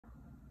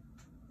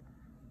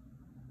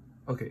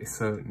Okay,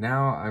 so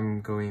now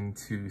I'm going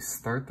to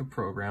start the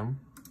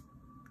program,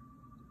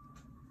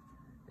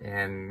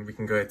 and we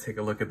can go ahead and take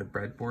a look at the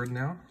breadboard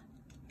now.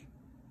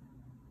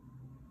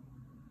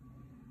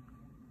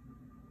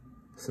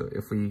 So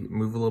if we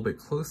move a little bit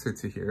closer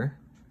to here,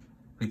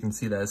 we can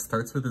see that it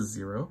starts with a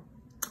 0,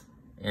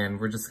 and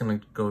we're just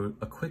gonna go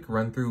a quick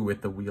run through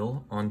with the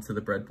wheel onto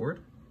the breadboard.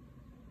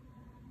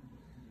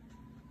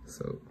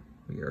 So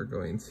we are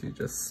going to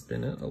just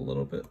spin it a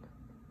little bit.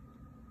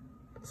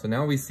 So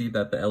now we see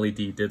that the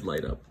LED did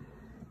light up.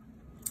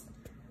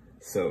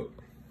 So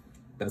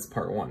that's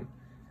part 1.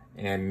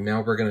 And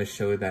now we're gonna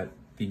show that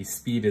the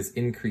speed is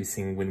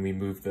increasing when we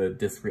move the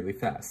disc really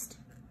fast.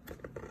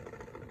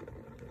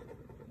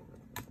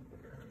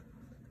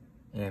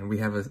 And we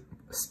have a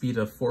speed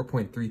of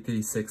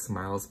 4.336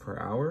 miles per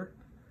hour,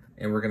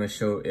 and we're gonna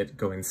show it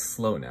going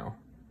slow now.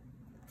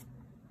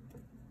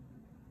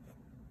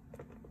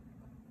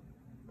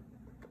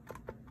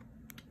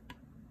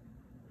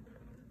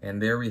 And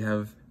there we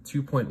have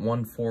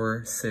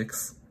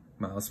 2.146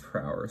 miles per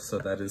hour, so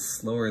that is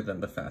slower than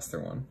the faster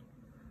one.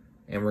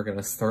 And we're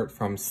gonna start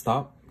from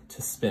stop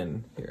to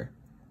spin here.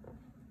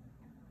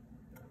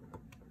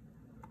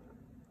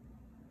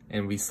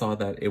 And we saw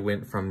that it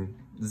went from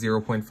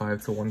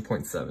 0.5 to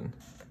 1.7.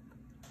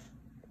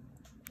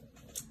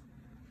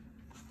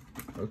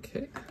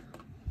 Okay.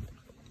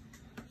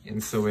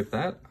 And so with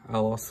that,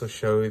 I'll also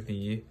show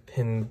the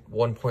pin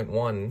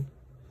 1.1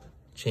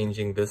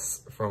 changing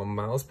this from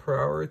miles per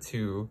hour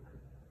to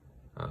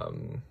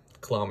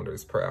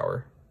kilometers per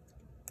hour.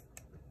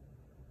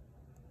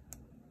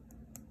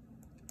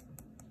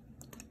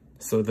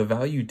 So the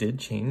value did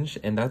change,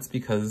 and that's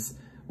because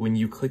when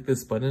you click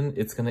this button,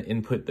 it's going to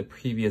input the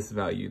previous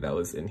value that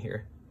was in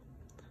here.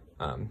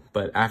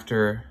 But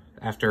after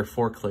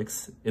 4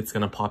 clicks, it's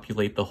going to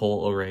populate the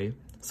whole array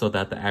so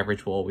that the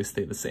average will always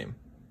stay the same.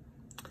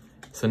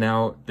 So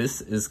now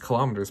this is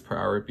kilometers per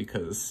hour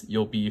because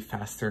you'll be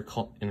faster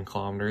in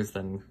kilometers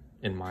than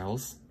in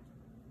miles.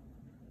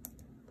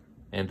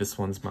 And this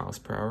one's miles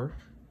per hour.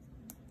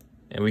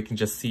 And we can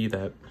just see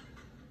that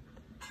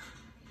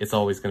it's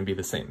always going to be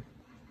the same.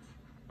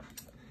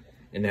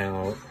 And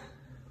now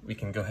we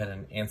can go ahead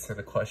and answer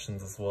the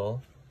questions as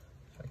well,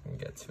 if I can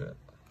get to it.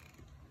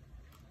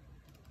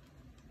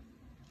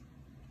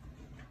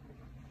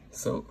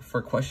 So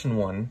for question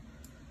 1,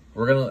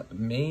 we're gonna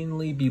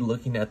mainly be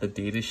looking at the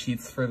data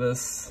sheets for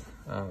this.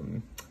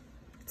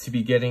 To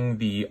be getting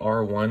the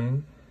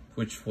R1,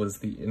 which was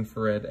the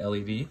infrared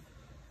LED,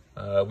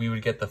 we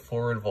would get the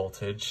forward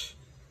voltage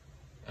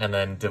and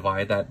then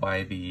divide that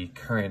by the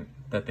current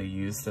that they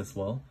used as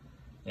well.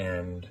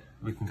 And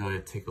we can go ahead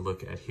and take a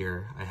look at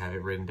here. I have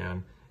it written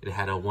down. It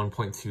had a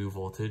 1.2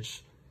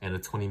 voltage and a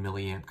 20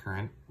 milliamp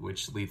current,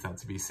 which leads out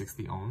to be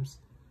 60 ohms.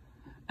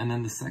 And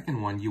then the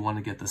second one, you want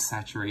to get the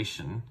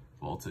saturation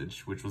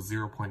voltage, which was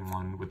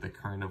 0.1 with a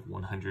current of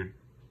 100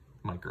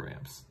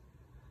 microamps.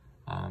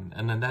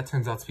 And then that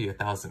turns out to be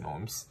 1000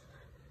 ohms.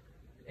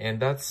 And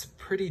that's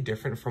pretty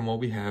different from what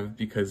we have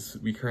because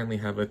we currently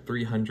have a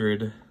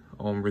 300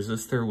 ohm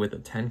resistor with a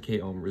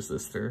 10K ohm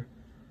resistor.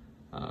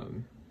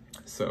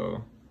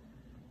 So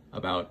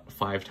about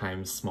 5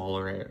 times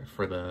smaller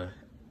for the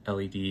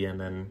LED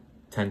and then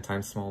 10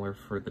 times smaller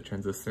for the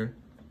transistor.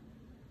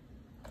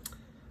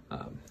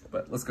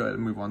 But let's go ahead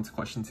and move on to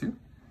question 2.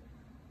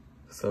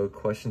 So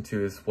question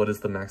 2 is, what is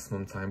the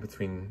maximum time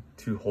between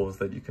 2 holes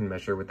that you can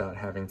measure without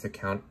having to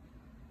count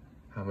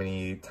how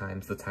many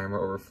times the timer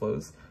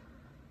overflows?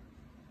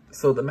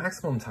 So the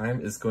maximum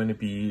time is going to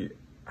be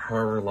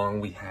however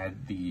long we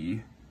had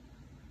the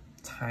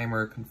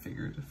timer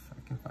configured, if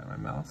I can find my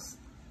mouse.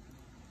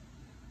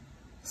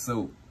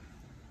 So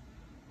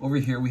over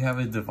here we have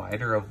a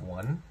divider of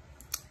 1.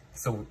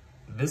 So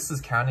this is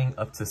counting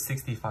up to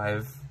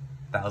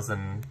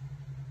 65,000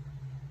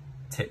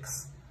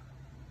 ticks.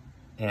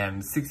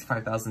 And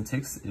 65,000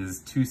 ticks is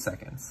 2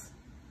 seconds.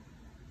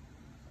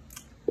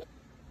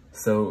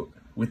 So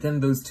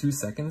within those 2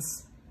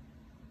 seconds,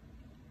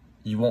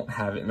 you won't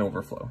have an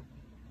overflow.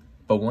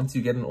 But once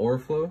you get an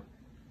overflow,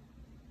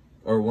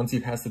 or once you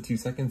pass the 2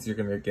 seconds, you're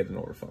gonna get an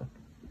overflow.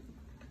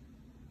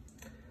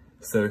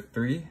 So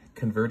 3,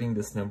 converting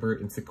this number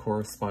into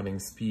corresponding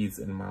speeds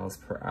in miles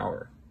per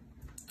hour.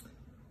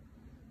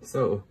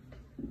 So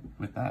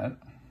with that,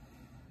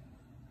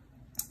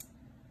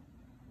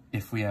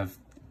 if we have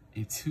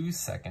a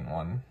 2-second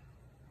one,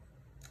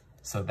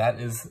 so that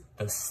is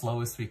the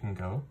slowest we can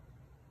go,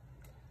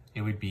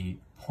 it would be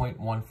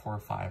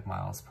 0.145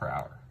 miles per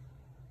hour.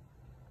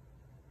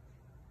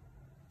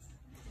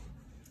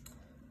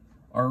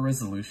 Our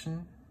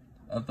resolution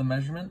of the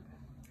measurement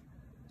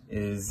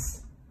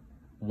is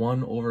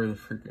 1 over the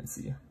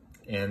frequency.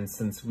 And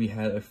since we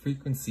had a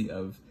frequency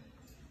of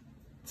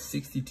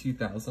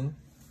 62,000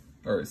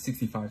 or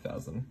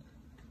 65,000,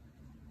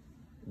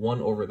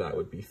 1 over that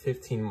would be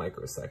 15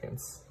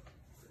 microseconds,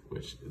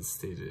 which is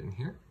stated in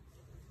here.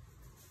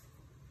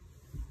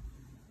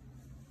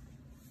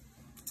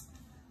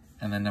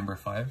 And then number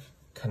 5,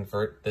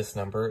 convert this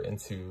number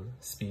into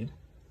speed,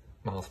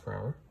 miles per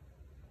hour.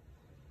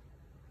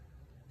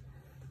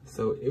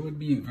 So it would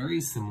be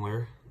very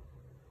similar.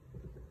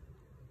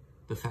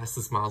 The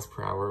fastest miles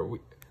per hour,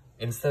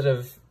 instead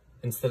of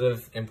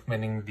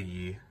implementing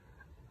the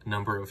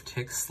number of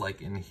ticks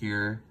like in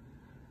here,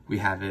 we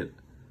have it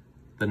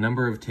the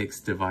number of ticks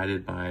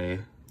divided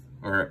by,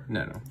 or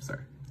no,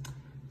 sorry,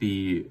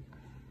 the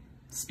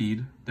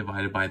speed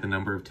divided by the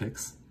number of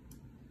ticks.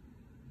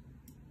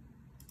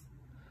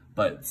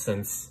 But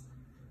since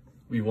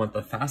we want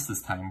the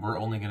fastest time, we're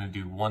only going to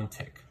do 1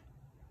 tick.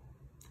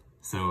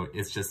 So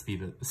it's just be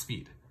the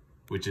speed,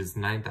 which is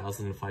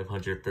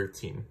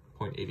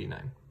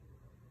 9,513.89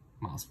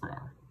 miles per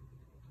hour.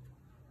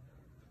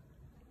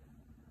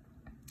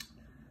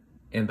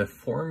 And the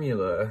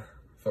formula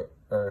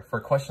for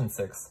question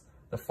 6,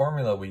 the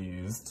formula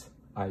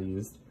I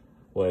used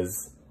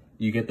was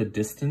you get the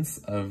distance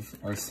of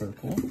our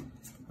circle,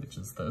 which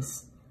is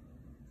this,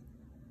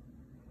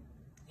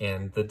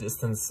 and the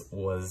distance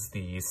was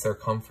the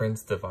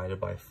circumference divided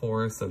by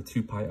 4, so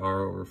 2 pi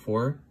r over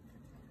 4.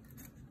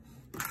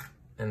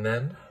 And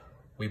then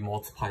we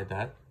multiply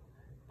that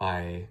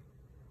by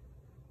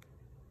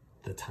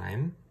the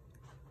time,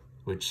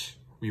 which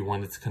we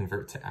wanted to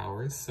convert to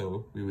hours,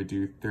 so we would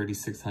do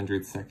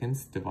 3,600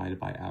 seconds divided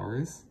by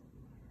hours.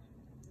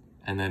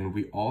 And then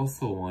we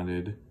also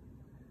wanted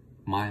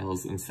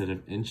miles instead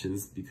of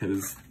inches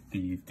because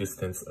the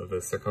distance of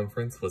the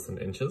circumference was in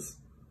inches.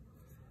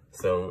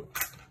 So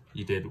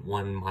you did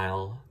 1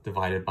 mile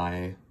divided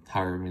by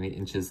however many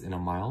inches in a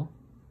mile.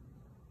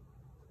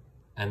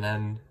 And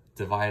then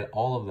divide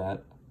all of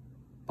that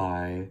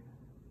by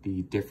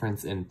the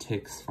difference in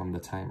ticks from the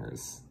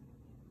timers.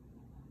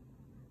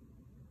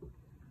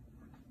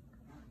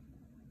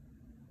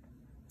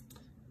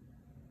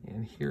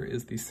 And here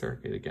is the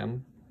circuit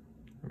again.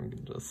 We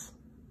can just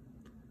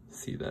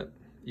see that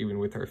even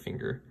with our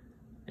finger.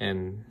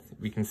 And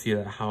we can see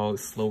that how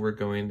slow we're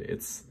going,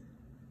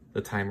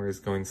 the timer is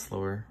going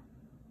slower.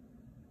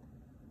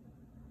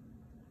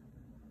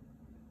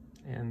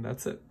 And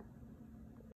that's it.